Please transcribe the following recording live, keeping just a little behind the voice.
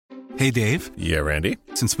Hey, Dave. Yeah, Randy?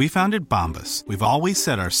 Since we founded Bombas, we've always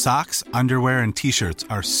said our socks, underwear, and T-shirts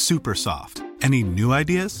are super soft. Any new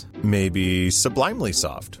ideas? Maybe sublimely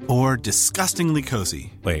soft. Or disgustingly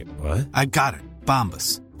cozy. Wait, what? I got it.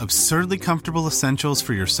 Bombas. Absurdly comfortable essentials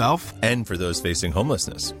for yourself and for those facing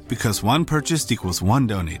homelessness. Because one purchased equals one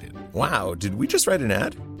donated. Wow, did we just write an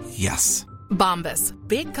ad? Yes. Bombas.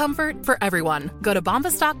 Big comfort for everyone. Go to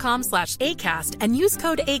bombas.com/ACAST and use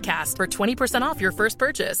code ACAST for 20% off your first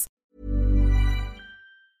purchase.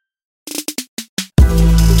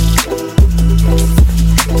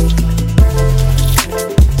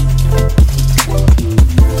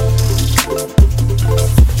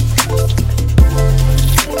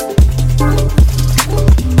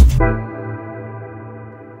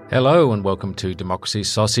 Hello and welcome to Democracy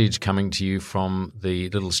Sausage, coming to you from the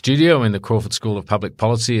little studio in the Crawford School of Public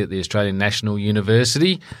Policy at the Australian National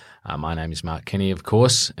University. My name is Mark Kenny, of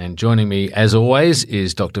course, and joining me, as always,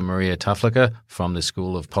 is Dr. Maria Tufflicker from the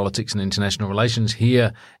School of Politics and International Relations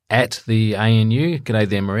here at the ANU. G'day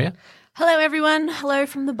there, Maria. Hello, everyone. Hello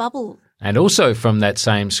from the bubble. And also from that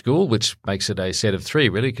same school, which makes it a set of three,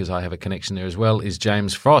 really, because I have a connection there as well, is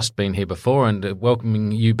James Frost, been here before, and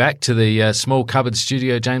welcoming you back to the small cupboard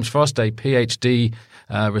studio. James Frost, a PhD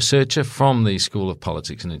researcher from the School of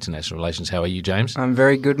Politics and International Relations. How are you, James? I'm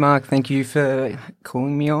very good, Mark. Thank you for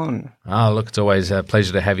calling me on. Oh, look, it's always a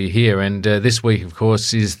pleasure to have you here. And this week, of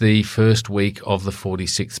course, is the first week of the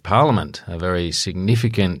 46th Parliament, a very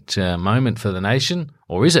significant moment for the nation.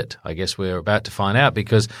 Or is it? I guess we're about to find out,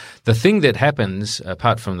 because the thing that happens,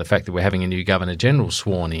 apart from the fact that we're having a new Governor-General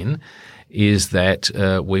sworn in, is that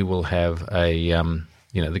we will have the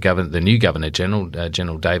new Governor-General,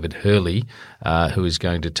 General David Hurley, who is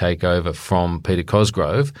going to take over from Peter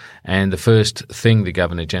Cosgrove. And the first thing the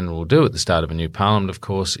Governor-General will do at the start of a new Parliament, of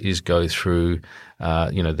course, is go through,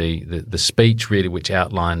 the speech really, which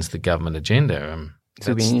outlines the government agenda.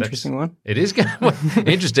 It'll be an interesting one. It is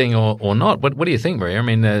interesting or not. What do you think, Maria? I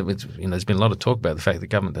mean, there's been a lot of talk about the fact that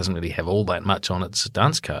government doesn't really have all that much on its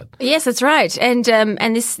dance card. Yes, that's right. And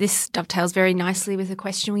this dovetails very nicely with a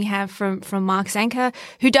question we have from Mark Zanker,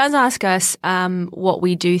 who does ask us what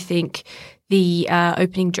we do think the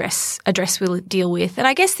opening address will deal with. And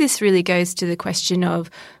I guess this really goes to the question of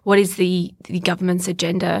what is the government's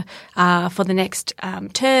agenda for the next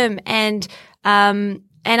term. And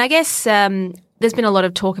I guess there's been a lot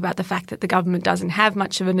of talk about the fact that the government doesn't have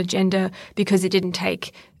much of an agenda because it didn't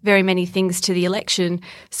take very many things to the election.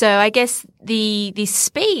 So I guess the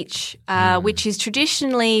speech, which is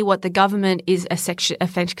traditionally what the government is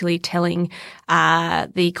effectively telling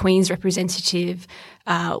the Queen's representative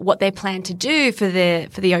what they plan to do for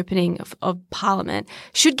the opening of Parliament,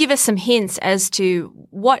 should give us some hints as to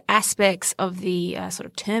what aspects of the sort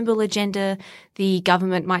of Turnbull agenda the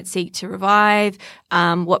government might seek to revive,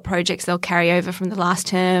 what projects they'll carry over from the last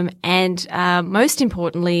term, and most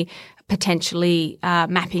importantly, potentially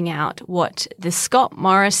mapping out what the Scott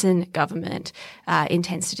Morrison government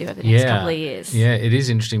intends to do over the next couple of years. Yeah, it is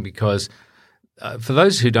interesting because for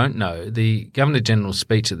those who don't know, the Governor-General's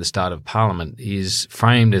speech at the start of Parliament is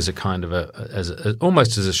framed as a kind of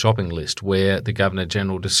almost as a shopping list, where the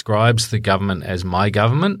Governor-General describes the government as my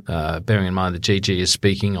government, bearing in mind that GG is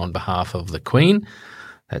speaking on behalf of the Queen.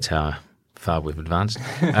 That's how far we've advanced.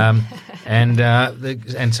 And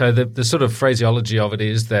so the sort of phraseology of it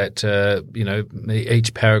is that,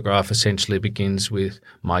 each paragraph essentially begins with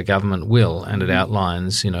my government will, and it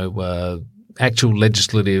outlines, actual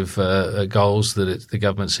legislative goals that the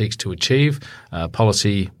government seeks to achieve,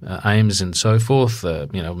 policy aims and so forth,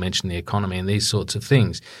 mention the economy and these sorts of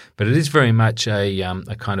things. But it is very much a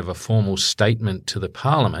kind of a formal statement to the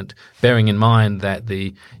Parliament, bearing in mind that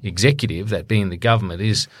the executive, that being the government,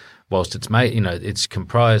 is, whilst it's made, it's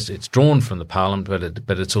comprised, it's drawn from the Parliament,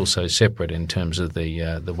 but it's also separate in terms of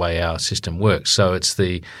the way our system works. So it's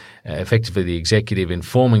effectively the executive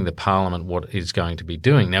informing the Parliament what it's going to be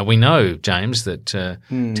doing. Now we know, James, that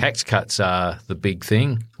tax cuts are the big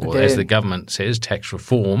thing, or as the government says, tax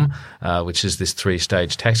reform, which is this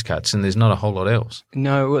 3-stage tax cuts, and there's not a whole lot else.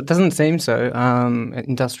 No, it doesn't seem so.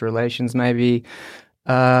 Industrial relations maybe.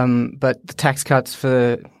 But the tax cuts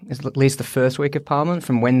for at least the first week of Parliament,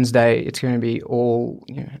 from Wednesday, it's going to be all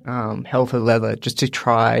hell for leather just to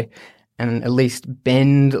try and at least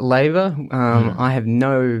bend Labor. I have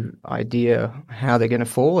no idea how they're going to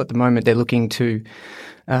fall. At the moment, they're looking to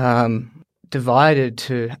divided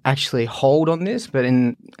to actually hold on this, but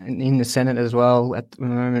in the Senate as well, at the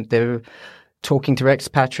moment, they're talking to Rex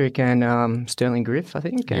Patrick and Sterling Griff, I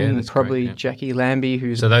think, and that's probably correct, Jackie Lambie,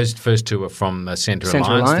 who's So those first two are from Centre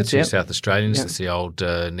Alliance, the two yep. South Australians. Yep. That's the old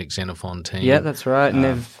Nick Xenophon team. yeah, that's right,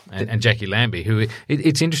 And Jackie Lambie, who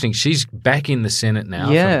it's interesting, she's back in the Senate now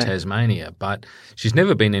from Tasmania, but she's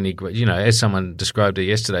never been any great. You know, as someone described her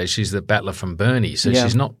yesterday, she's the battler from Burnie, so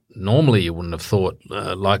she's not normally, you wouldn't have thought,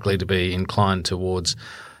 likely to be inclined towards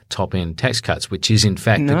top-end tax cuts, which is in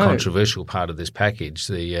fact the controversial part of this package.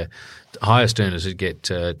 The highest earners would get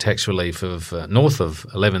tax relief of north of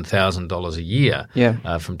 $11,000 a year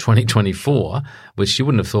from 2024, which you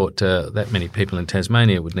wouldn't have thought that many people in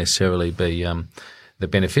Tasmania would necessarily be the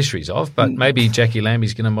beneficiaries of. But maybe Jackie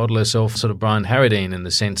Lambie's going to model herself sort of Brian Harradine in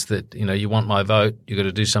the sense that, you know, you want my vote, you've got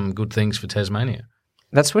to do some good things for Tasmania.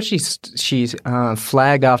 That's what she's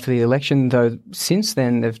flagged after the election, though. Since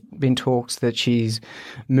then, there have been talks that she's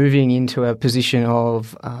moving into a position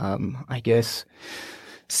of, I guess,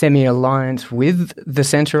 semi-alliance with the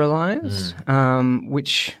Centre Alliance,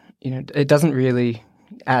 which, you know, it doesn't really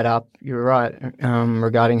add up. You're right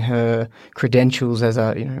regarding her credentials as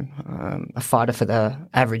a fighter for the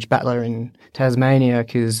average battler in Tasmania,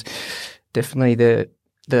 because definitely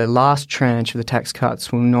the last tranche of the tax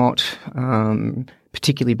cuts will not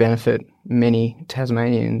particularly benefit many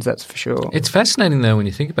Tasmanians, that's for sure. It's fascinating, though, when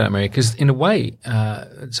you think about it, Mary, because in a way,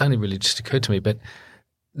 it's only really just occurred to me, but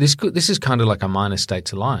this is kind of like a minor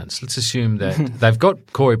states alliance. Let's assume that they've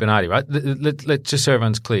got Cory Bernardi, right? Let's just so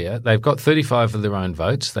everyone's clear. They've got 35 of their own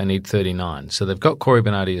votes. They need 39. So they've got Cory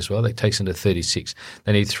Bernardi as well. That takes them to 36.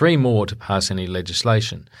 They need 3 more to pass any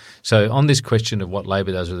legislation. So on this question of what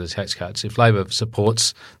Labor does with the tax cuts, if Labor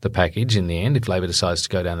supports the package in the end, if Labor decides to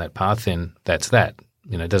go down that path, then that's that.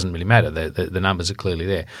 You know, it doesn't really matter. The numbers are clearly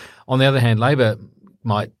there. On the other hand, Labor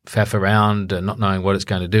might faff around not knowing what it's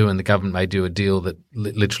going to do, and the government may do a deal that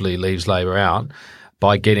literally leaves Labor out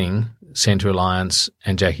by getting Centre Alliance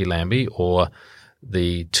and Jackie Lambie, or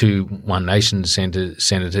the 2 One Nation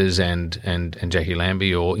senators and Jackie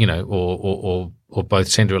Lambie, or you know, or both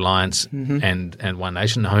Centre Alliance and One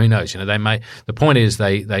Nation. Who knows? You know, they may. The point is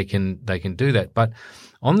they can do that, but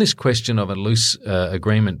on this question of a loose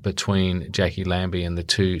agreement between Jackie Lambie and the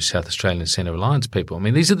 2 South Australian Centre Alliance people, I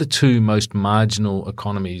mean, these are the 2 most marginal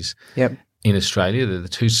economies in Australia. They're the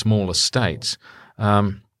 2 smallest states.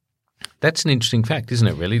 That's an interesting fact, isn't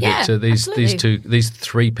it? Really, yeah, that these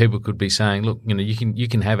 3 people could be saying, "Look, you know, you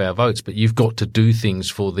can have our votes, but you've got to do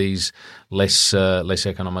things for these less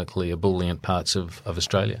economically ebullient parts of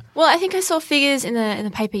Australia." Well, I think I saw figures in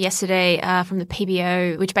the paper yesterday from the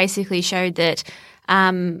PBO, which basically showed that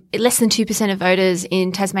less than 2% of voters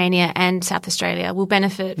in Tasmania and South Australia will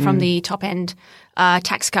benefit from the top-end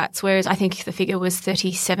tax cuts, whereas I think the figure was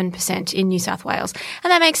 37% in New South Wales.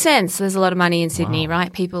 And that makes sense. There's a lot of money in Sydney,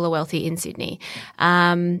 right? People are wealthy in Sydney.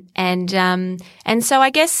 And so I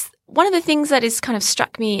guess one of the things that has kind of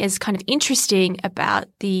struck me as kind of interesting about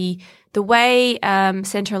the way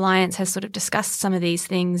Centre Alliance has sort of discussed some of these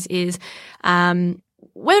things is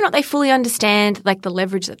whether or not they fully understand like the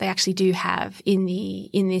leverage that they actually do have in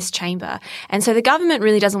this chamber. And so the government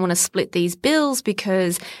really doesn't want to split these bills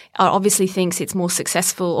because it obviously thinks it's more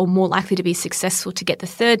successful or more likely to be successful to get the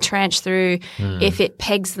third tranche through if it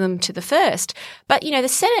pegs them to the first. But, you know, the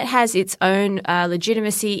Senate has its own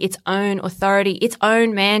legitimacy, its own authority, its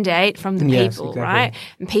own mandate from the people, exactly. Right?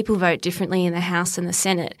 And people vote differently in the House and the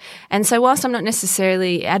Senate. And so whilst I'm not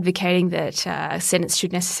necessarily advocating that Senates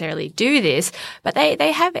should necessarily do this, but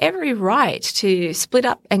they have every right to split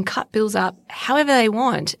up and cut bills up however they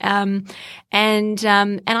want. And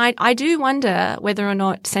I do wonder whether or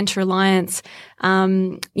not Centre Alliance,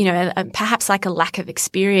 perhaps like a lack of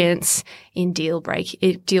experience in deal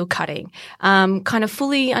cutting, kind of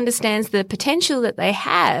fully understands the potential that they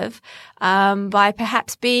have by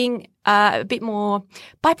perhaps being a bit more,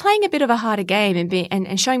 by playing a bit of a harder game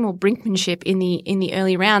and showing more brinkmanship in the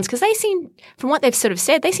early rounds, because they seem, from what they've sort of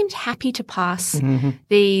said, they seemed happy to pass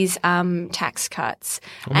these tax cuts.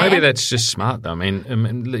 Well, maybe that's just smart, though. I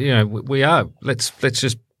mean, you know, we are. Let's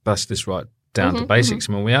just bust this right down to basics.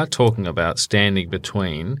 I mean, we are talking about standing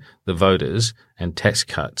between the voters and tax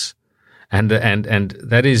cuts. And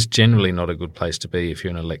that is generally not a good place to be if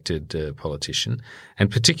you're an elected politician, and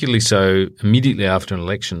particularly so immediately after an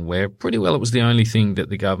election where pretty well it was the only thing that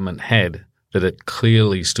the government had that it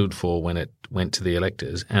clearly stood for when it went to the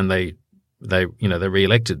electors, and they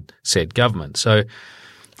re-elected said government. So,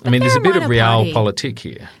 I mean, there's a bit of realpolitik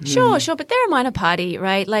here. Sure, but they're a minor party,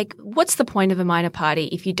 right? Like, what's the point of a minor party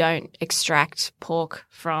if you don't extract pork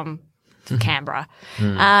from Canberra.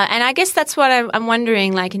 And I guess that's what I'm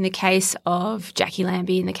wondering, like in the case of Jackie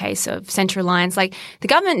Lambie, in the case of Centre Alliance, like the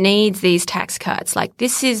government needs these tax cuts. Like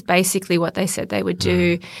this is basically what they said they would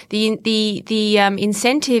do. The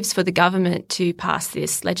incentives for the government to pass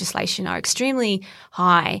this legislation are extremely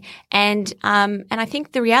high. And I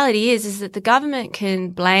think the reality is that the government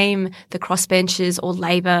can blame the crossbenchers or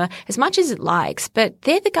Labor as much as it likes, but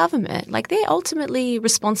they're the government. Like they're ultimately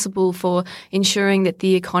responsible for ensuring that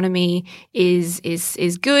the economy is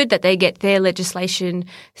good, that they get their legislation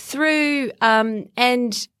through,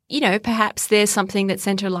 and perhaps there's something that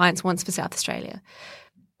Centre Alliance wants for South Australia.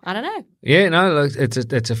 I don't know. Yeah, no,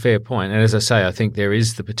 it's a fair point. And as I say, I think there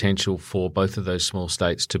is the potential for both of those small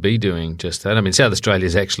states to be doing just that. I mean, South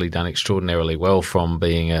Australia's actually done extraordinarily well from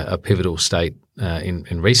being a pivotal state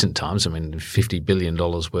in recent times. I mean, $50 billion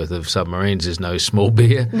worth of submarines is no small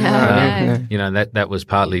beer. No. That was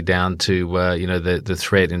partly down to, the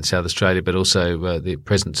threat in South Australia, but also the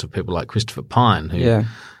presence of people like Christopher Pyne, who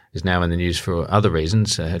is now in the news for other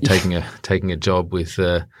reasons, taking a job with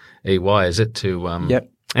EY, is it, to Yep.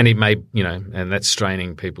 And he made, and that's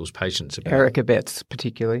straining people's patience about Eric Abetz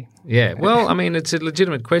particularly. Yeah, well, I mean, it's a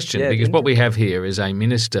legitimate question because what we have here is a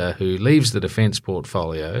minister who leaves the defence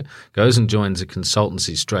portfolio, goes and joins a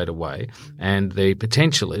consultancy straight away, and the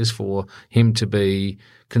potential is for him to be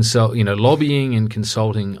lobbying and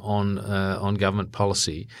consulting on government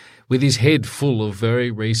policy with his head full of very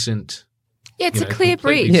recent. Yeah, it's a clear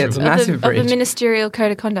breach, it's a massive breach of a ministerial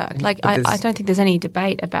code of conduct. Like, I don't think there's any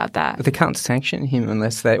debate about that. But they can't sanction him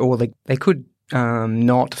unless they could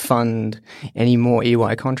not fund any more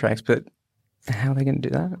EY contracts, but how are they going to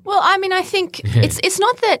do that? Well, I mean, I think it's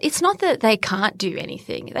not that they can't do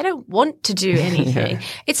anything. They don't want to do anything.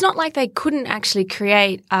 It's not like they couldn't actually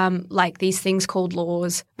create like these things called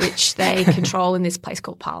laws, which they control in this place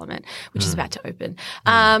called Parliament, which is about to open.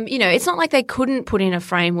 It's not like they couldn't put in a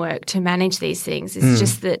framework to manage these things. It's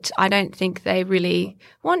just that I don't think they really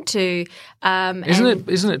want to. Isn't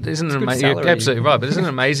it amazing? You're absolutely right. But isn't it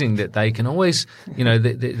amazing that they can always,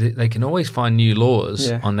 they can always find new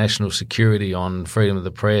laws on national security, on freedom of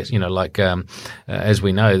the press, as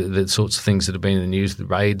we know, the sorts of things that have been in the news, the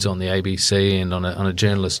raids on the ABC and on a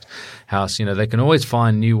journalist house, they can always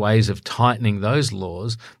find new ways of tightening those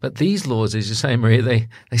laws. But these laws, as you say, Maria,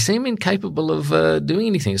 they seem incapable of doing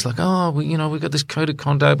anything. It's like, we've got this code of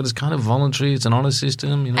conduct, but it's kind of voluntary. It's an honour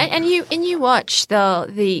system. And you watch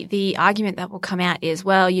the argument that will come out is,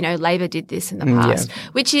 well, Labor did this in the past,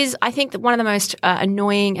 which is, I think, one of the most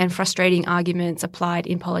annoying and frustrating arguments applied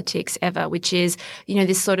in politics ever, which is,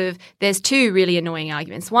 this sort of, there's two really annoying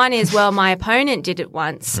arguments. One is, well, my opponent did it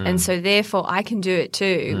once, and so therefore I can do it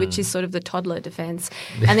too, which is sort of the toddler defense.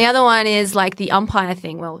 And the other one is like the umpire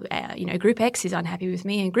thing. Well, Group X is unhappy with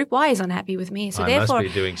me and Group Y is unhappy with me. So therefore,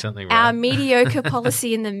 must be doing something right. Our mediocre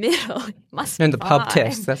policy in the middle must be And the pub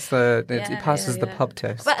fine. test. It passes the pub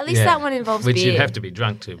test. But at least that one involves which beer. you'd have to be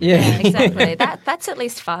drunk to. Yeah, exactly. That's at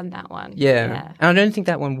least fun, that one. Yeah. And I don't think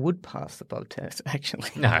that one would pass the pub test, actually.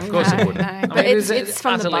 No, of course it wouldn't. No. I mean, It's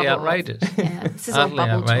from the utterly bubble. outrageous. Yeah, this is all Utterly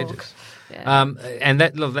bubble outrageous. talk. Yeah. And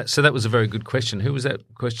that was a very good question. Who was that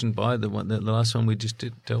question by? The last one we just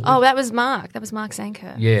dealt with? Oh, that was Mark. That was Mark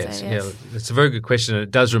Zanker. Yes, So, yes. It's a very good question. And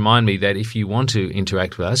it does remind me that if you want to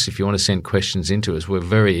interact with us, if you want to send questions into us, we're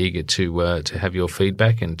very eager to have your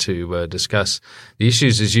feedback and to discuss the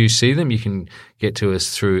issues as you see them. You can get to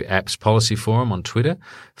us through Apps Policy Forum on Twitter.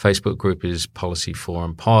 Facebook group is Policy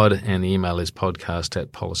Forum Pod, and the email is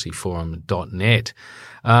podcast@policyforum.net.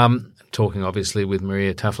 Talking obviously with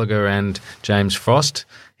Maria Tuffliger and James Frost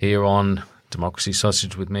here on Democracy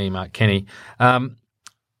Sausage with me, Mark Kenny.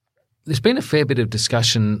 There's been a fair bit of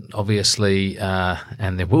discussion, obviously,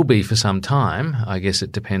 and there will be for some time. I guess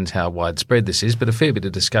it depends how widespread this is, but a fair bit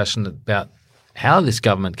of discussion about how this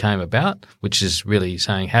government came about, which is really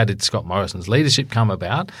saying how did Scott Morrison's leadership come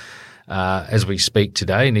about. As we speak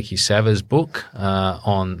today, Nikki Sava's book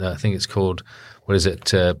on, I think it's called, what is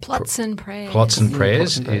it? Plots and Prayers. Plots and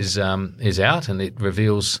Prayers is out, and it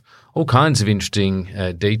reveals all kinds of interesting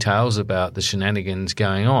details about the shenanigans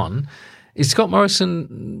going on. Is Scott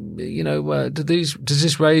Morrison, does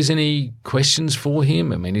this raise any questions for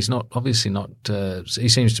him? I mean, he's obviously not. He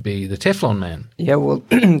seems to be the Teflon man. Yeah, well,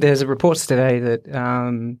 there's reports today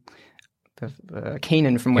that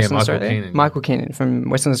Keenan from Western Australia, Michael Keenan from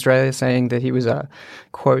Western Australia, saying that he was a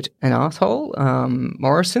quote an asshole.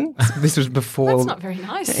 Morrison. This was before. That's not very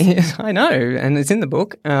nice. Yes, I know, and it's in the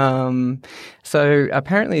book. So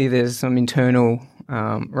apparently, there's some internal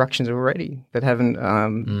ructions already that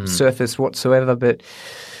haven't surfaced whatsoever. But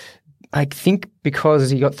I think because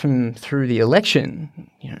he got through the election,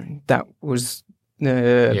 that was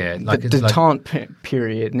the detente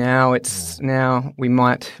period. Now we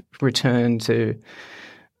might return to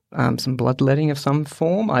some bloodletting of some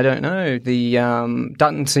form. I don't know. The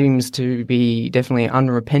Dutton seems to be definitely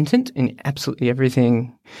unrepentant in absolutely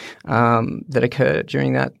everything that occurred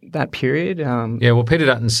during that period. Well, Peter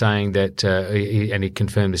Dutton's saying that, he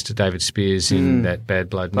confirmed this to David Spears in that Bad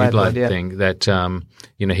Blood, New Blood thing, that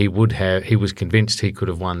he was convinced he could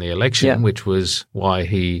have won the election, which was why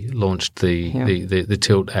he launched the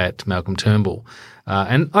tilt at Malcolm Turnbull,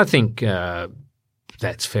 and I think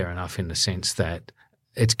that's fair enough in the sense that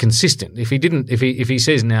it's consistent. If he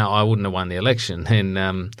says now I wouldn't have won the election, then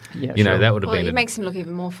that would have been. It makes him look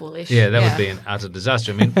even more foolish. Yeah, that would be an utter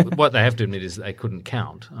disaster. I mean, what they have to admit is they couldn't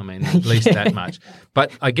count. I mean, at least that much.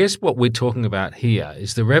 But I guess what we're talking about here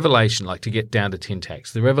is the revelation, like to get down to tin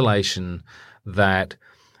tacks, the revelation that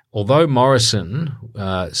although Morrison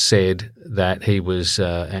said that he was,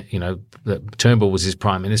 that Turnbull was his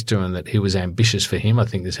prime minister and that he was ambitious for him. I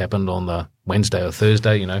think this happened on the Wednesday or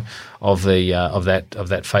Thursday, of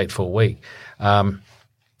that fateful week.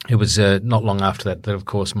 It was not long after that of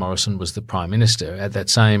course Morrison was the prime minister. At that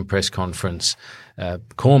same press conference,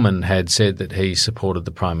 Cormann had said that he supported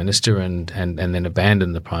the prime minister and then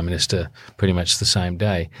abandoned the prime minister pretty much the same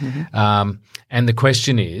day. Mm-hmm. And the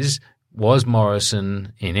question is, was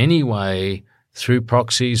Morrison in any way, through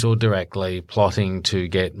proxies or directly, plotting to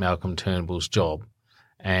get Malcolm Turnbull's job?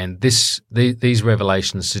 And these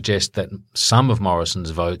revelations suggest that some of Morrison's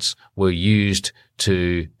votes were used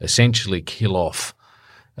to essentially kill off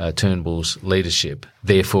Turnbull's leadership,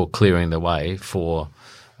 therefore clearing the way for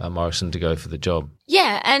Morrison to go for the job.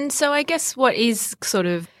 Yeah, and so I guess what is sort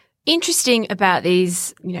of interesting about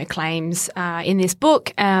these, claims in this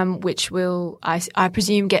book, which will, I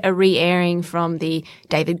presume, get a re-airing from the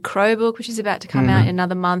David Crowe book, which is about to come out in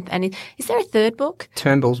another month. And is there a third book?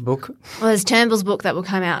 Turnbull's book. Well, there's Turnbull's book that will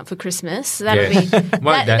come out for Christmas. So that'll be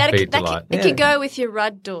Won't that be a delight? It could go with your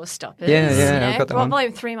Rudd door stoppers. Yeah, I've got that one.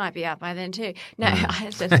 Volume 3 might be out by then too. No,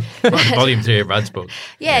 Volume 3 of Rudd's book.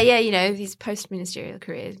 His post-ministerial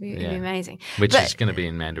career would be amazing. Which is going to be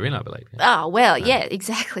in Mandarin, I believe. Oh, well,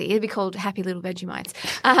 exactly. It'd be called Happy Little Vegemites.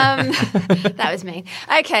 That was me.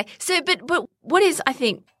 Okay. So, but what is, I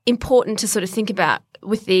think, important to sort of think about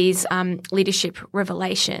with these leadership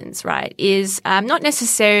revelations, right, is not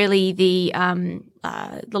necessarily the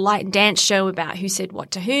light and dance show about who said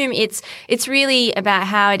what to whom. It's really about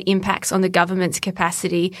how it impacts on the government's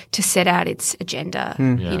capacity to set out its agenda.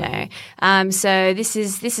 So this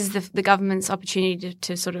is the government's opportunity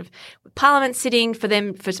to sort of, Parliament sitting for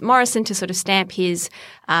Morrison to sort of stamp his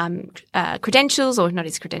credentials, or not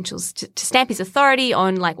his credentials, to stamp his authority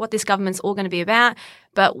on like what this government's all going to be about.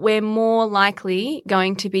 But we're more likely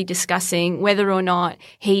going to be discussing whether or not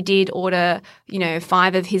he did order,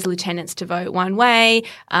 5 of his lieutenants to vote one way,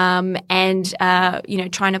 and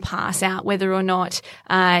trying to pass out whether or not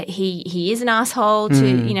he is an asshole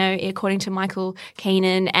to, according to Michael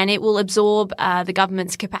Keenan, and it will absorb the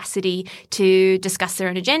government's capacity to discuss their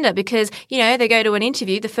own agenda because, they go to an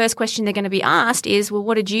interview, the first question they're going to be asked is, well,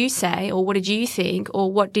 what did you say, or what did you think,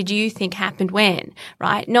 or what did you think happened when,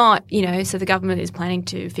 right? Not, so the government is planning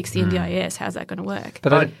to fix the NDIS. How's that going to work?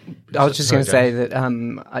 But I was just going to say that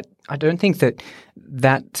I don't think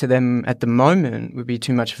that to them at the moment would be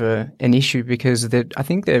too much of an issue because I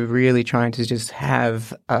think they're really trying to just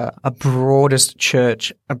have a broadest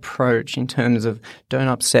church approach in terms of don't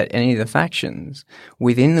upset any of the factions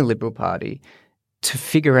within the Liberal Party to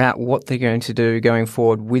figure out what they're going to do going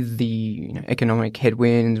forward with the economic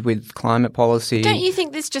headwinds, with climate policy. Don't you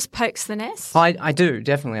think this just pokes the nest? I do,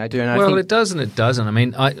 definitely, I do. And it does and it doesn't. I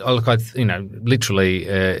mean, literally,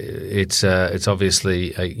 it's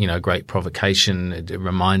obviously a great provocation. It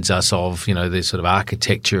reminds us of the sort of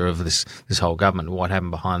architecture of this whole government, what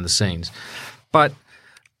happened behind the scenes. But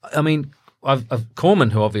I mean, Cormann,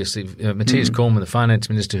 who obviously Matthias Cormann, the finance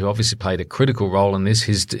minister, who obviously played a critical role in this,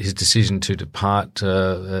 his decision to depart,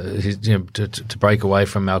 to break away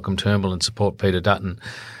from Malcolm Turnbull and support Peter Dutton,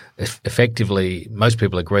 effectively, most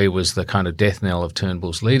people agree, was the kind of death knell of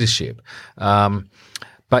Turnbull's leadership.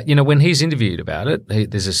 But when he's interviewed about it,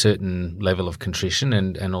 there's a certain level of contrition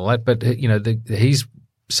and all that. But he's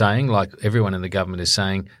saying, like everyone in the government is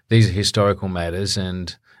saying, these are historical matters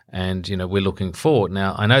and we're looking forward.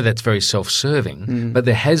 Now, I know that's very self-serving, but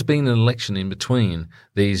there has been an election in between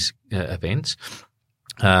these events.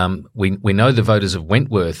 We know the voters of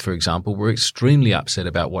Wentworth, for example, were extremely upset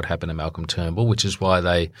about what happened to Malcolm Turnbull, which is why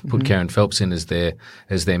they put Karen Phelps in as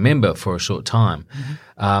their member for a short time.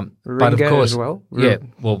 But of course, as well.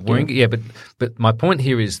 But my point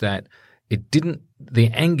here is that the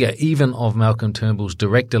anger even of Malcolm Turnbull's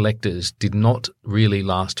direct electors did not really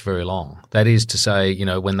last very long. That is to say,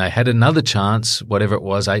 when they had another chance, whatever it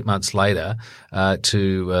was, 8 months later, at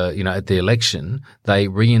the election, they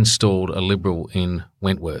reinstalled a Liberal in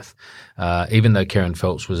Wentworth, even though Kerryn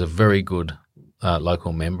Phelps was a very good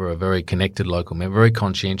local member, a very connected local member, very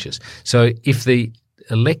conscientious. So if the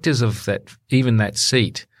electors of that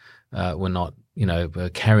seat were not,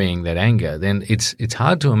 carrying that anger, then it's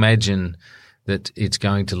hard to imagine that it's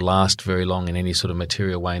going to last very long in any sort of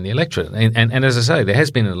material way in the electorate. And as I say, there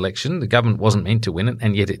has been an election. The government wasn't meant to win it,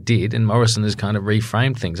 and yet it did, and Morrison has kind of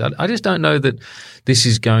reframed things. I just don't know that this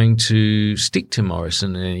is going to stick to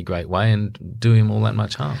Morrison in any great way and do him all that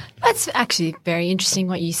much harm. That's actually very interesting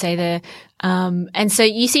what you say there. And so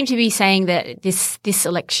you seem to be saying that this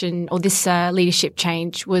election or this leadership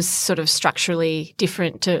change was sort of structurally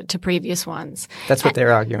different to previous ones. That's what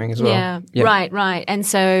they're arguing as well. Yeah, right. And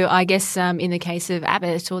so I guess in the case of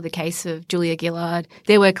Abbott or the case of Julia Gillard,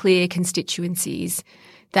 there were clear constituencies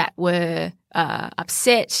that were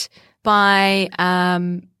upset by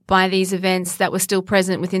these events that were still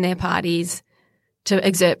present within their parties to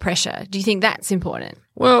exert pressure. Do you think that's important?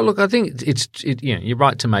 Well, look, I think you're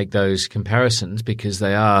right to make those comparisons because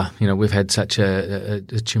they are, we've had such a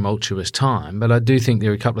tumultuous time. But I do think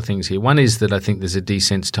there are a couple of things here. One is that I think there's a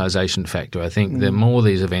desensitisation factor. I think the more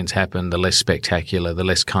these events happen, the less spectacular, the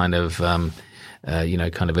less kind of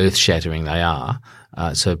earth-shattering they are.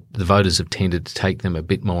 So the voters have tended to take them a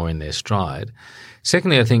bit more in their stride.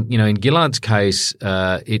 Secondly, I think, in Gillard's case,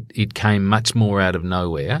 it came much more out of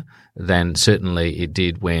nowhere than certainly it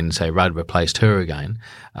did when, say, Rudd replaced her again,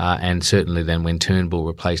 and certainly then when Turnbull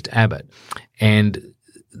replaced Abbott. And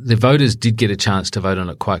the voters did get a chance to vote on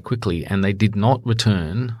it quite quickly, and they did not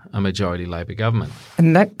return a majority Labor government.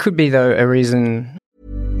 And that could be, though, a reason.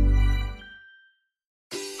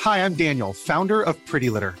 Hi, I'm Daniel, founder of Pretty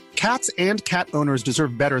Litter. Cats and cat owners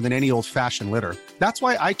deserve better than any old-fashioned litter. That's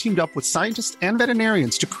why I teamed up with scientists and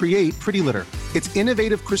veterinarians to create Pretty Litter. Its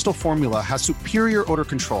innovative crystal formula has superior odor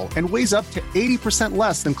control and weighs up to 80%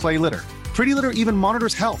 less than clay litter. Pretty Litter even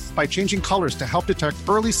monitors health by changing colors to help detect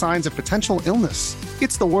early signs of potential illness.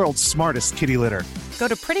 It's the world's smartest kitty litter. Go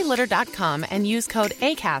to prettylitter.com and use code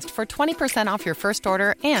ACAST for 20% off your first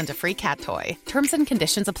order and a free cat toy. Terms and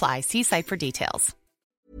conditions apply. See site for details.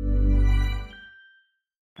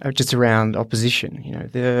 Just around opposition,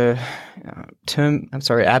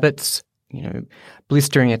 Abbott's,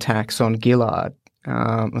 blistering attacks on Gillard,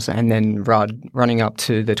 and then Rudd running up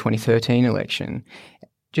to the 2013 election,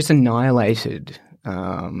 just annihilated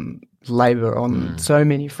Labor on so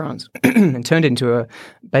many fronts and turned into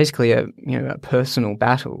basically a personal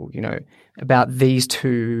battle, about these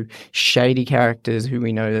two shady characters who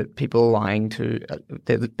we know that people are lying to.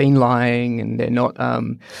 They've been lying and they're not.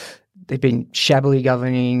 They've been shabbily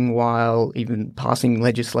governing while even passing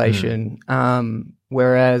legislation,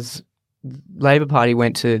 whereas Labor Party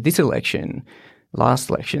went to this election, last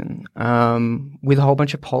election, with a whole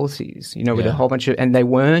bunch of policies, with a whole bunch of – and they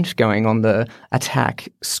weren't going on the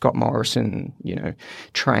attack Scott Morrison,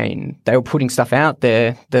 train. They were putting stuff out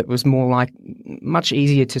there that was more like much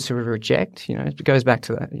easier to sort of reject. It goes back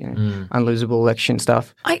to that, unlosable election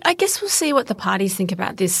stuff. I guess we'll see what the parties think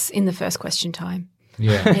about this in the first question time.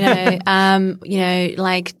 Yeah.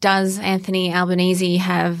 Does Anthony Albanese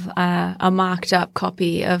have a marked up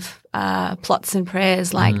copy of plots and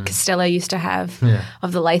prayers like Costello used to have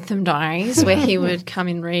of the Latham Diaries, where he would come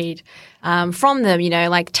and read from them?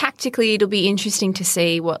 Tactically, it'll be interesting to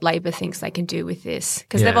see what Labor thinks they can do with this,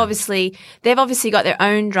 because they've obviously got their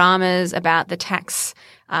own dramas about the tax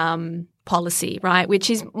policy, right? Which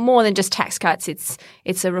is more than just tax cuts. It's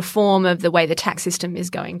a reform of the way the tax system is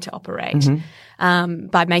going to operate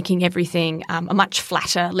by making everything a much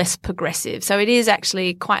flatter, less progressive. So it is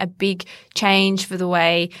actually quite a big change for the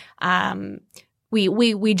way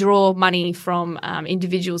we draw money from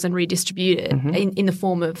individuals and redistribute it in the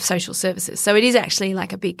form of social services. So it is actually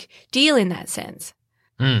like a big deal in that sense.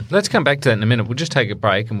 Let's come back to that in a minute. We'll just take a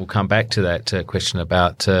break and we'll come back to that question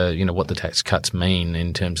about what the tax cuts mean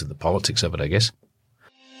in terms of the politics of it, I guess.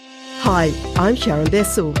 Hi, I'm Sharon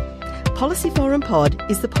Bessel. Policy Forum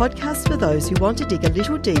Pod is the podcast for those who want to dig a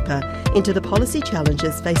little deeper into the policy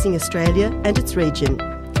challenges facing Australia and its region.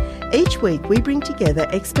 Each week we bring together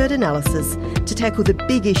expert analysis to tackle the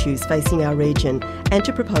big issues facing our region and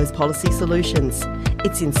to propose policy solutions.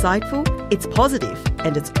 It's insightful, it's positive,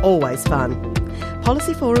 and it's always fun.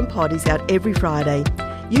 Policy Forum Pod is out every Friday.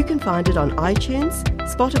 You can find it on iTunes,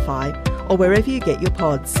 Spotify, or wherever you get your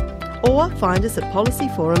pods. Or find us at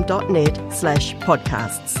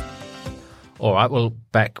policyforum.net/podcasts. All right, well,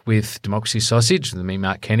 back with Democracy Sausage, with me,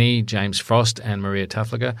 Mark Kenny, James Frost and Maria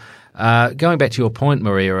Tuffliger. Going back to your point,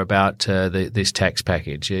 Maria, about this tax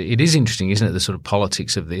package, it is interesting, isn't it, the sort of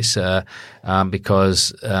politics of this,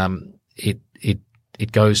 because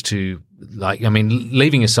it goes to, like, I mean,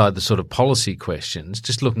 leaving aside the sort of policy questions,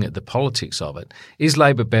 just looking at the politics of it, is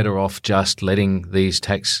Labor better off just letting these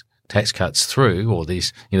tax cuts through, or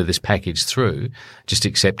these, this package through, just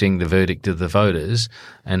accepting the verdict of the voters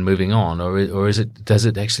and moving on, or does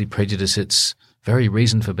it actually prejudice its very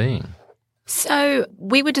reason for being? So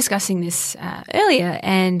we were discussing this earlier,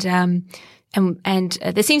 and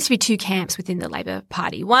there seems to be two camps within the Labor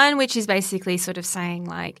Party. One which is basically sort of saying,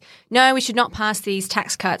 like, no, we should not pass these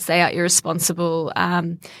tax cuts. They are irresponsible,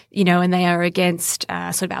 and they are against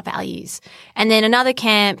sort of our values. And then another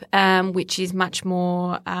camp which is much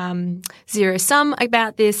more zero-sum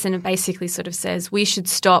about this, and it basically sort of says we should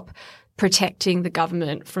stop protecting the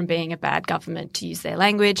government from being a bad government, to use their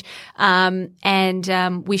language,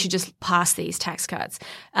 and we should just pass these tax cuts.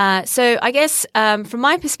 So I guess from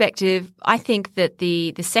my perspective, I think that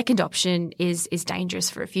the second option is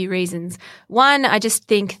dangerous for a few reasons. One, I just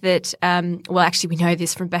think that actually we know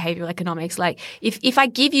this from behavioural economics. Like if I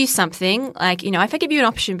give you something, like if I give you an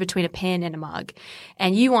option between a pen and a mug,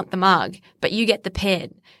 and you want the mug but you get the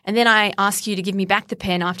pen, and then I ask you to give me back the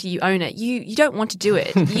pen after you own it, you don't want to do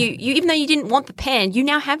it. You even though you didn't want the pen, you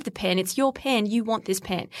now have the pen. It's your pen. You want this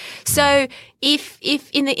pen. So if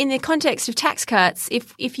in the context of tax cuts,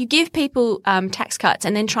 if you give people tax cuts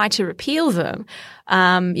and then try to repeal them,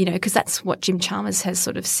 because that's what Jim Chalmers has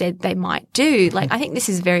sort of said they might do. Like, I think this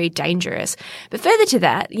is very dangerous. But further to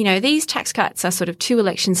that, these tax cuts are sort of 2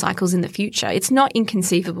 election cycles in the future. It's not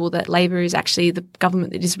inconceivable that Labor is actually the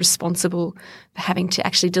government that is responsible for having to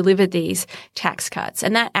actually deliver these tax cuts.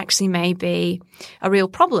 And that actually may be a real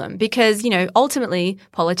problem because, ultimately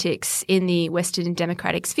politics in the Western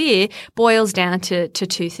democratic sphere boils down to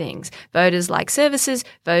 2 things. Voters like services,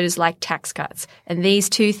 voters like tax cuts. And these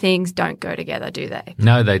 2 things don't go together, do they?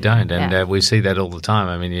 No, they don't. And we see that all the time.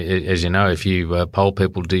 I mean, as you know, if you poll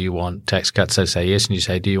people, do you want tax cuts? They say yes. And you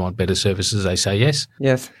say, do you want better services? They say yes.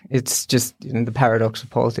 Yes. It's just the paradox of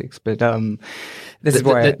politics. But this is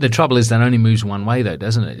why the trouble is that only moves one way, though,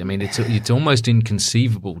 doesn't it? I mean, it's almost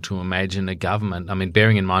inconceivable to imagine a government. I mean,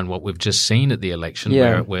 bearing in mind what we've just seen at the election,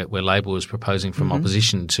 where Labor was proposing from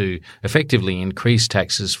opposition to effectively increase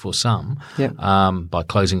taxes for some by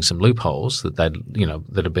closing some loopholes that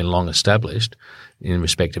that have been long established in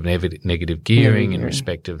respect of negative gearing, in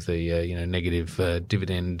respect of the negative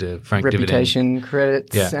dividend, frank reputation dividend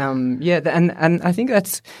credits. And I think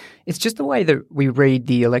it's just the way that we read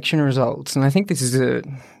the election results, and I think this is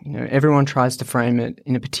everyone tries to frame it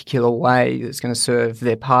in a particular way that's going to serve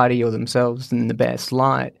their party or themselves in the best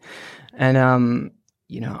light, and I'm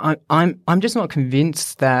just not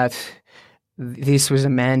convinced that this was a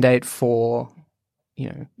mandate for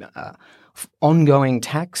ongoing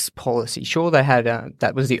tax policy. Sure, they had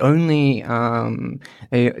that was the only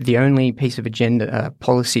piece of agenda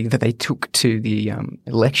policy that they took to the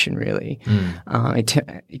election, really,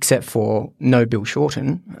 except for no Bill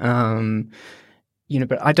Shorten.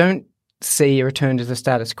 But I don't see a return to the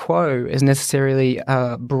status quo as necessarily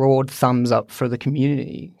a broad thumbs up for the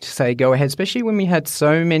community to say go ahead, especially when we had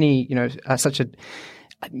so many, such a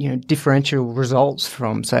differential results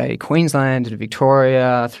from, say, Queensland and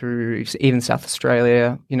Victoria through even South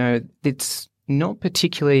Australia. It's not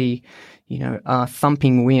particularly, a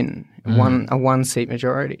thumping win, a one-seat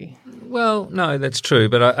majority. Well, no, that's true,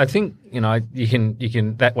 but I think you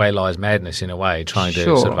can that way lies madness in a way, trying to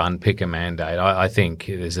sort of unpick a mandate. I think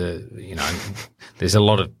there's a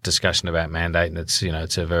lot of discussion about mandate, and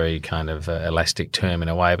it's a very kind of elastic term in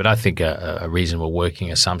a way. But I think a reasonable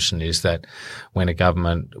working assumption is that when a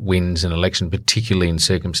government wins an election, particularly in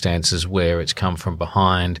circumstances where it's come from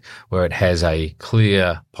behind, where it has a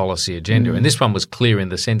clear policy agenda, and this one was clear in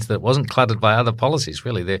the sense that it wasn't cluttered by other policies.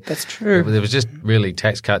 Really, that's true. There was just really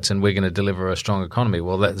tax cuts, and we're going to deliver a strong economy.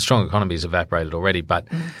 Well, the strong economy has evaporated already, but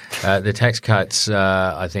the tax cuts,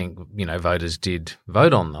 I think, voters did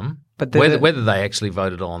vote on them. But whether they actually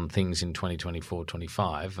voted on things in 2024,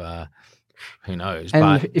 25, who knows?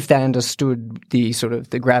 And if they understood the sort of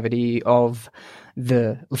the gravity of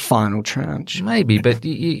the final tranche, maybe. But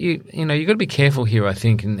you got to be careful here, I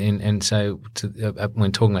think, and say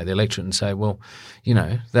when talking about the electorate, and say, well,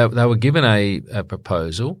 they were given a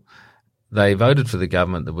proposal. They voted for the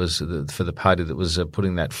government that was for the party that was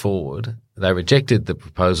putting that forward. They rejected the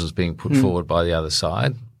proposals being put forward by the other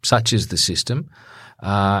side. Such is the system,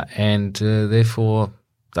 and therefore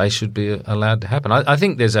they should be allowed to happen. I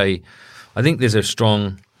think there's a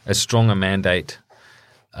stronger mandate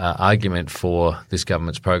argument for this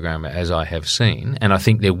government's program as I have seen, and I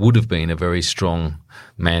think there would have been a very strong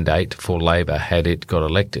mandate for Labor had it got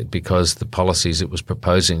elected because the policies it was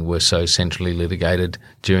proposing were so centrally litigated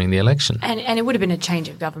during the election. And it would have been a change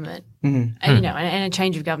of government. And, and a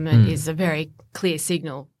change of government is a very clear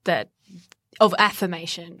signal of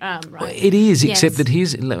affirmation, right? Well, it is, except that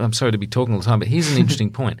I'm sorry to be talking all the time, but here's an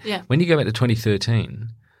interesting point. Yeah. When you go back to 2013,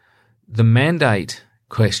 the mandate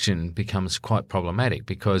question becomes quite problematic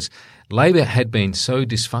because Labor had been so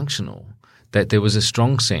dysfunctional that there was a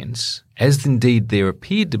strong sense, as indeed there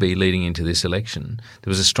appeared to be leading into this election,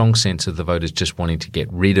 there was a strong sense of the voters just wanting to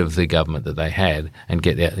get rid of the government that they had and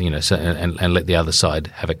get and let the other side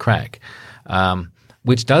have a crack,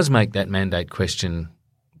 which does make that mandate question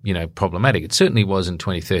problematic. It certainly was in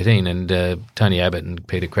 2013, and Tony Abbott and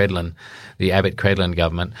Peter Credlin, the Abbott-Credlin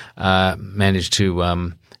government, managed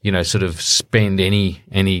to sort of spend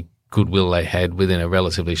any goodwill they had within a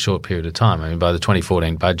relatively short period of time. I mean, by the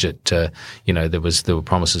 2014 budget, there were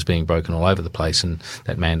promises being broken all over the place, and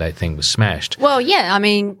that mandate thing was smashed. Well, yeah, I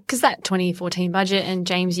mean, because that 2014 budget, and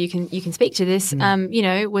James, you can speak to this,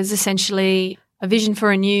 was essentially a vision for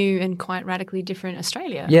a new and quite radically different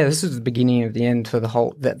Australia. Yeah, this is the beginning of the end for the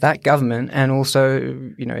whole that government, and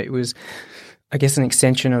also, it was, I guess, an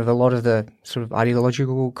extension of a lot of the sort of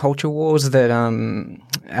ideological culture wars that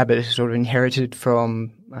Abbott sort of inherited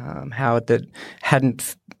from Howard that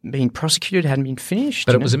hadn't been prosecuted, hadn't been finished.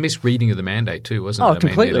 But it was a misreading of the mandate too, wasn't it? Oh,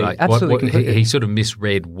 completely. Absolutely, completely. He sort of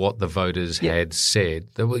misread what the voters had said.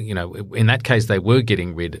 In that case, they were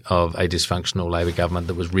getting rid of a dysfunctional Labor government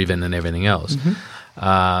that was riven and everything else.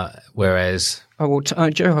 Whereas...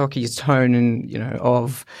 Joe Hockey's tone and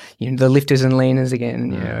of the lifters and leaners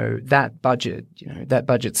again, that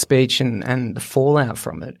budget speech and the fallout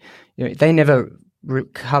from it, they never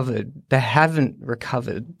recovered. They haven't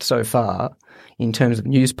recovered so far in terms of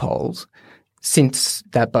news polls since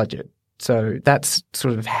that budget. So that's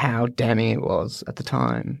sort of how damning it was at the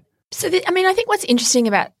time. So I think what's interesting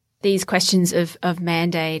about these questions of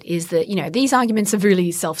mandate is that, these arguments are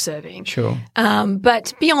really self-serving. Sure.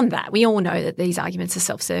 But beyond that, we all know that these arguments are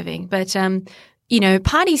self-serving. But,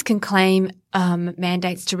 parties can claim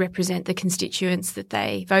mandates to represent the constituents that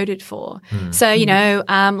they voted for. So,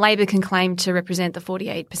 Labor can claim to represent the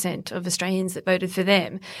 48% of Australians that voted for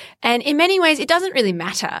them. And in many ways, it doesn't really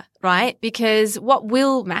matter, right? Because what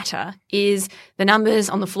will matter is the numbers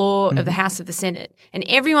on the floor of the House of the Senate. And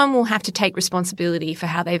everyone will have to take responsibility for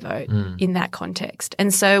how they vote in that context.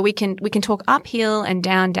 And so we can talk uphill and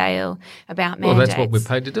down dale about mandates. Well, that's what we're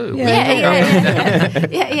paid to do. Yeah.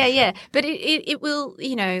 But it will,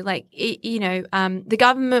 the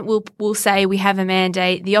government will say we have a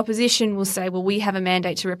mandate. The opposition will say, well, we have a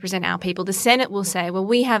mandate to represent our people. The Senate will say, well,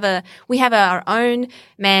 we have our own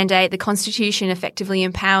mandate. The Constitution effectively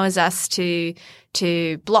empowers us to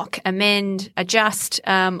block, amend, adjust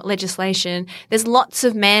legislation. There's lots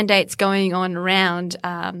of mandates going on around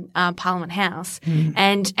Parliament House,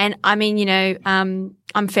 and I mean,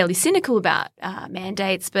 I'm fairly cynical about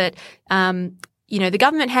mandates, but the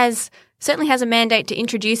government certainly has a mandate to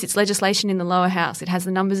introduce its legislation in the lower house. It has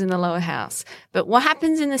the numbers in the lower house. But what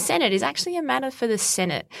happens in the Senate is actually a matter for the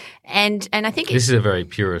Senate. And I think this is a very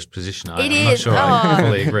purist position. I'm is. not sure I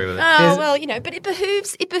fully agree with it. But it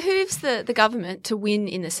behooves the government to win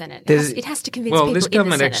in the Senate. It has to convince people in the Senate. Well,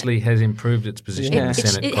 this government actually has improved its position in the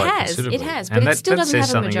Senate quite considerably. It has, but it still doesn't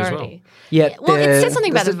have a majority. Well, it says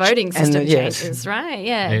something about the voting system changes, right?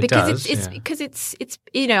 Yeah, because it's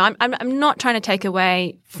I'm not trying to take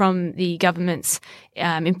away from the government's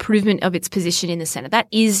improvement of its position in the Senate. That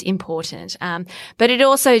is important. But it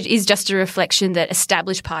also is just a reflection that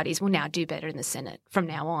established parties will now do better in the Senate from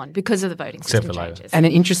now on because of the voting system changes. And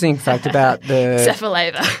an interesting fact about Except for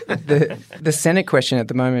Labor. the Senate question at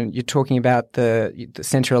the moment, you're talking about the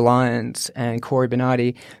Centre Alliance and Cory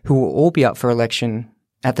Bernardi, who will all be up for election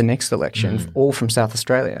at the next election, all from South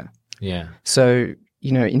Australia. Yeah. So,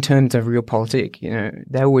 in terms of realpolitik,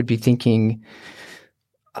 they would be thinking,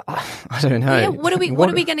 I don't know. Yeah, what are we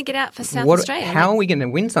going to get out for South Australia? How are we going to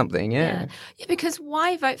win something? Yeah, because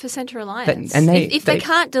why vote for Centre Alliance? If they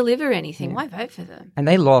can't deliver anything, why vote for them? And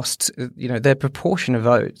they lost, their proportion of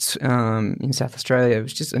votes in South Australia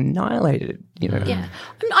was just annihilated. Yeah,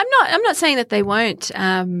 I'm not saying that they won't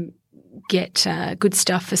get good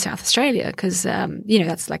stuff for South Australia because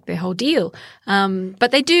that's like their whole deal.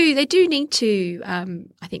 But they do need to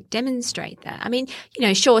I think demonstrate that. I mean,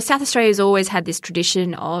 sure, South Australia's always had this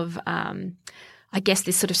tradition of I guess,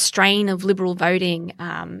 this sort of strain of liberal voting.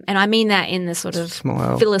 And I mean that in the sort of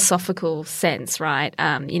Small. philosophical sense, right?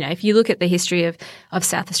 If you look at the history of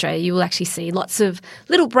South Australia, you will actually see lots of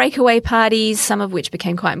little breakaway parties, some of which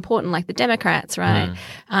became quite important, like the Democrats, right?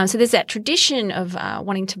 So there's that tradition of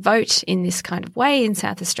wanting to vote in this kind of way in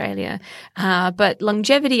South Australia. But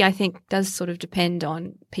longevity, I think, does sort of depend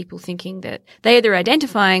on people thinking that they're either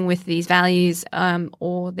identifying with these values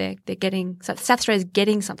or they're getting – South Australia's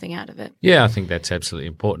getting something out of it. Yeah, I think that's absolutely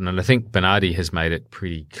important. And I think Bernardi has made it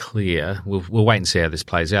pretty clear. We'll wait and see how this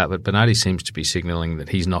plays out. But Bernardi seems to be signalling that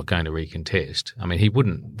he's not going to recontest. I mean, he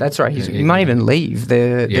wouldn't. That's right. He might even leave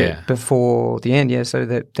before the end. Yeah, so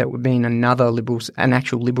that would mean an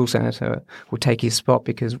actual Liberal senator will take his spot,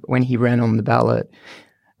 because when he ran on the ballot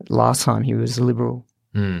last time, he was a Liberal.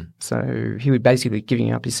 So he would basically be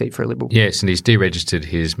giving up his seat for a Liberal. Yes, and he's moved to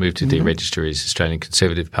deregister his Australian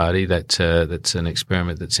Conservative Party. That's an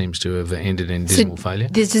experiment that seems to have ended in dismal failure.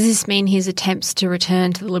 Does this mean his attempts to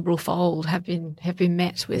return to the Liberal fold have been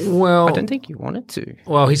met with? Well, I don't think he wanted to.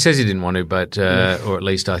 Well, he says he didn't want to, but or at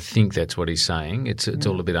least I think that's what he's saying. It's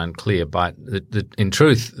all a bit unclear. But in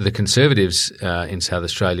truth, the Conservatives in South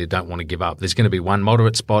Australia don't want to give up. There's going to be one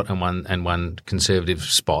moderate spot and one Conservative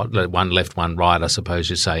spot, one left, one right, I suppose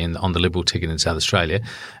you say, on the Liberal ticket in South Australia,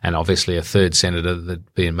 and obviously a third senator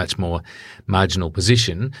that'd be in a much more marginal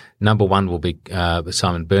position. Number one will be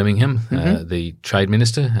Simon Birmingham, the Trade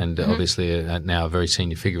Minister, and obviously now a very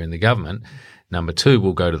senior figure in the government. Number two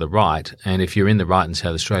will go to the right, and if you're in the right in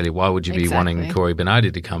South Australia, why would you be wanting Cory Bernardi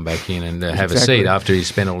to come back in and have a seat after he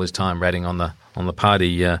spent all his time ratting on the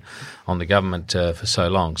party, on the government for so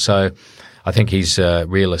long? So I think he's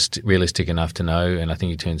realistic enough to know, and I think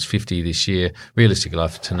he turns 50 this year, realistic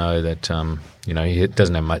enough to know that he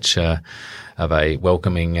doesn't have much of a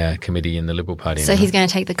welcoming committee in the Liberal Party. So he's going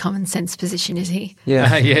to take the common sense position, is he? Yeah.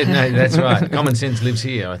 No, that's right. Common sense lives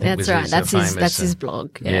here, I think. That's right. That's his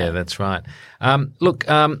blog. Yeah, that's right. Look,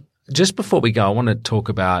 just before we go, I want to talk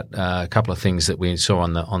about a couple of things that we saw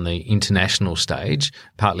on the international stage,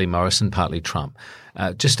 partly Morrison, partly Trump.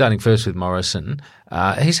 Just starting first with Morrison,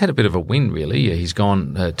 he's had a bit of a win, really. He's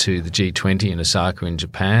gone to the G20 in Osaka in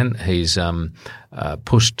Japan. He's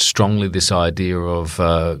pushed strongly this idea of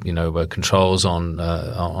controls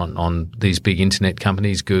on these big internet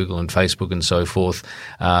companies, Google and Facebook and so forth,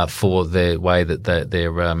 for the way that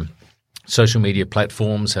their social media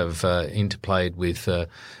platforms have interplayed with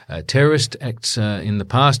terrorist acts in the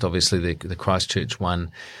past. Obviously, the Christchurch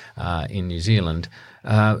one in New Zealand.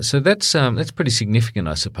 So that's pretty significant,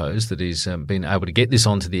 I suppose, that he's been able to get this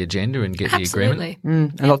onto the agenda and get the agreement.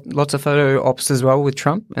 And lots of photo ops as well with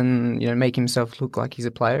Trump, and make himself look like he's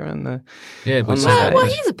a player. Well,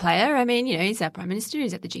 he's a player. I mean, he's our prime minister.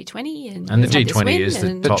 He's at the G20, and the G20 is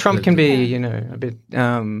the top. But Trump can be, a bit.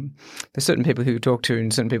 There's certain people who talk to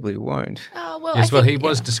and certain people who won't. He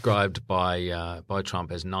was described by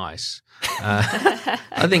Trump as nice.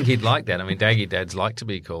 I think he'd like that. I mean, Daggy Dads like to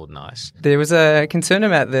be called nice. There was a concern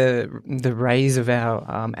about the raise of our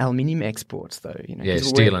aluminium exports, though.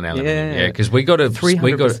 Steel and aluminium. Yeah, because we got a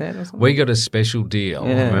special deal.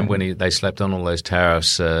 Yeah. Remember when they slapped on all those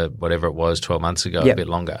tariffs, whatever it was, 12 months ago, a bit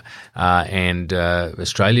longer, and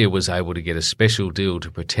Australia was able to get a special deal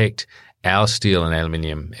to protect our steel and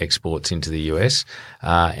aluminium exports into the US,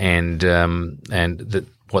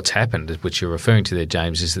 what's happened, which you're referring to there,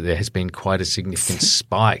 James, is that there has been quite a significant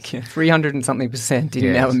spike. 300 and something %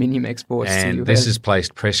 in aluminium exports to the US. And this has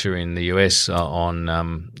placed pressure in the US on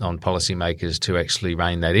policymakers to actually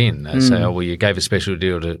rein that in. You gave a special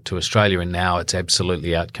deal to Australia, and now it's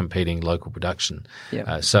absolutely out competing local production.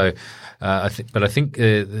 I think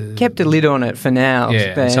kept a lid on it for now.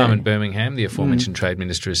 Yeah, Simon Birmingham, the aforementioned Trade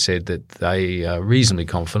Minister, has said that they are reasonably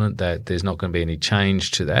confident that there's not going to be any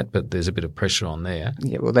change to that, but there's a bit of pressure on there.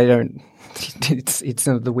 Yeah, well, they don't. It's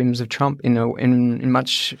the whims of Trump in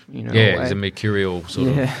much way. He's a mercurial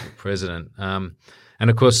sort of president. And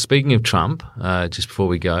of course, speaking of Trump, just before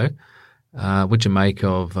we go, what'd you make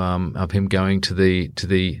of him going to the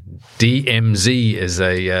DMZ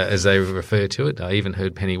as they refer to it? I even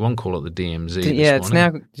heard Penny Wong call it the DMZ. Yeah,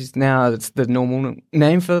 it's the normal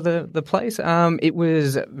name for the place. It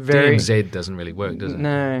was very DMZ doesn't really work, does it?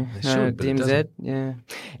 No, DMZ. Yeah,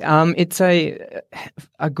 it's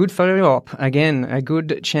a good photo op. Again, a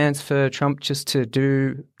good chance for Trump just to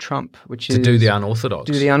do Trump, which is do the unorthodox.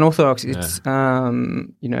 It's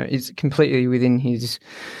it's completely within his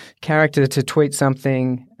character to tweet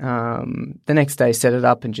something, the next day set it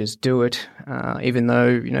up and just do it, even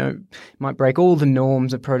though, it might break all the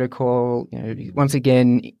norms of protocol. Once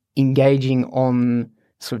again, engaging on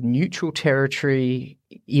sort of neutral territory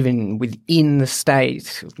even within the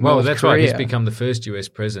state. Well, North that's Korea. right. He's become the first US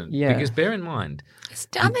president. Yeah. Because bear in mind,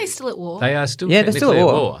 Aren't they still at war? they are still Yeah, they're technically still at at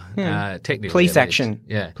war. war. Yeah. Technically, Police at least. action.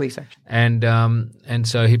 Yeah, Police action. And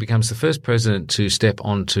so he becomes the first president to step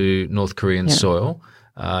onto North Korean soil.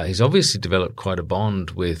 He's obviously developed quite a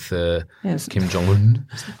bond with Yes. Kim Jong Un,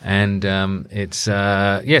 and it's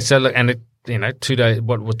So look, and it 2 days,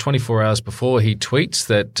 24 hours before, he tweets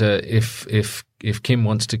that if Kim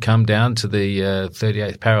wants to come down to the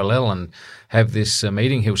 38th parallel and have this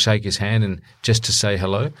meeting, he'll shake his hand and just to say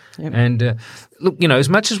hello. Yep. And look, as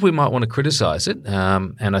much as we might want to criticise it,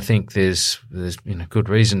 and I think there's good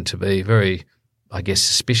reason to be very, I guess,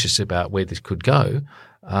 suspicious about where this could go.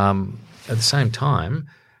 At the same time,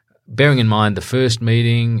 bearing in mind the first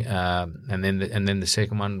meeting, and then the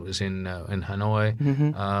second one was in Hanoi,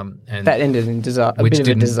 and That ended in a bit of a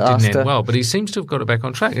didn't disaster. end well. But he seems to have got it back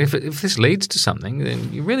on track. If this leads to something,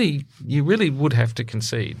 then you really would have to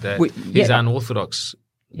concede that his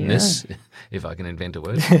unorthodoxness, if I can invent a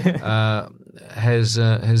word, has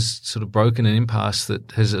sort of broken an impasse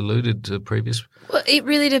that has eluded previous. Well, it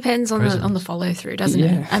really depends on the follow through, doesn't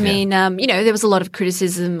it? I mean, there was a lot of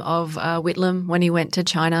criticism of Whitlam when he went to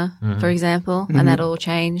China, for example, and that all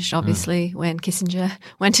changed obviously when Kissinger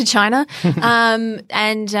went to China.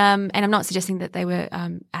 And I'm not suggesting that they were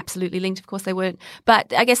absolutely linked. Of course, they weren't.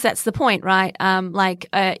 But I guess that's the point, right?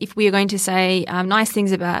 If we are going to say nice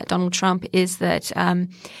things about Donald Trump, is that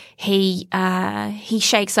he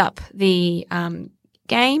shakes up the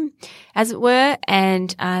game, as it were,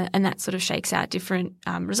 and that sort of shakes out different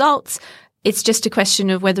results. It's just a question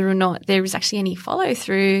of whether or not there is actually any follow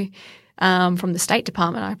through from the State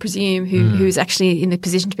Department, I presume, who's actually in the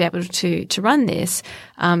position to be able to run this,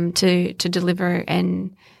 to deliver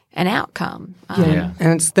an outcome. And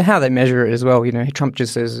it's how they measure it as well. Trump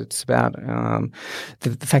just says it's about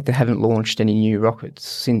the fact they haven't launched any new rockets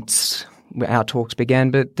since our talks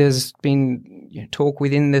began, but there's been talk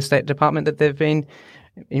within the State Department that they've been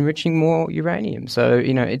enriching more uranium. So,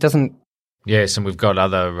 it doesn't. Yes, and we've got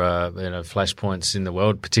other flashpoints in the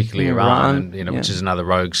world, particularly Iran, and which is another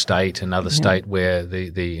rogue state, another state where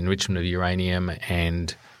the enrichment of uranium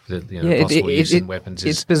and the possible use in weapons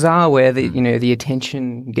is. It's bizarre where the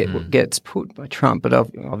attention gets put by Trump, but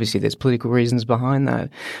obviously there's political reasons behind that.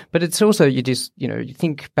 But it's also you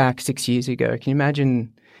think back 6 years ago. Can you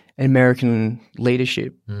imagine American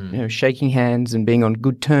leadership, shaking hands and being on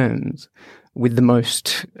good terms with the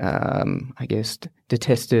most,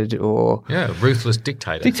 detested or ruthless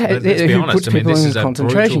dictator. Let's be honest. This is a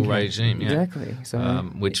concentration brutal regime, exactly. So,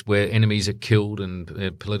 where enemies are killed and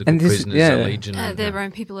political prisoners are legion. Their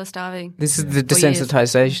own people are starving. This is the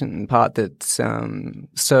desensitization part that's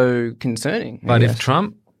so concerning. But if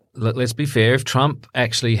Trump. Let's be fair. If Trump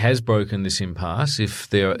actually has broken this impasse, if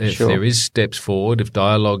there is steps forward, if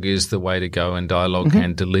dialogue is the way to go, and dialogue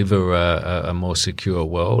can deliver a more secure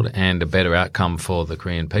world and a better outcome for the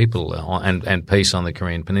Korean people and peace on the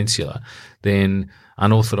Korean Peninsula, then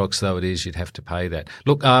unorthodox though it is, you'd have to pay that.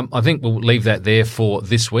 Look, I think we'll leave that there for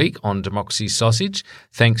this week on Democracy Sausage.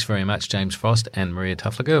 Thanks very much, James Frost and Maria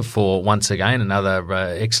Tufflicker, for once again another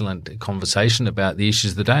excellent conversation about the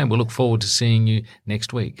issues of the day, and we'll look forward to seeing you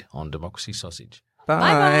next week on Democracy Sausage.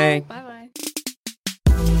 Bye. Bye-bye.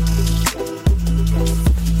 Bye-bye.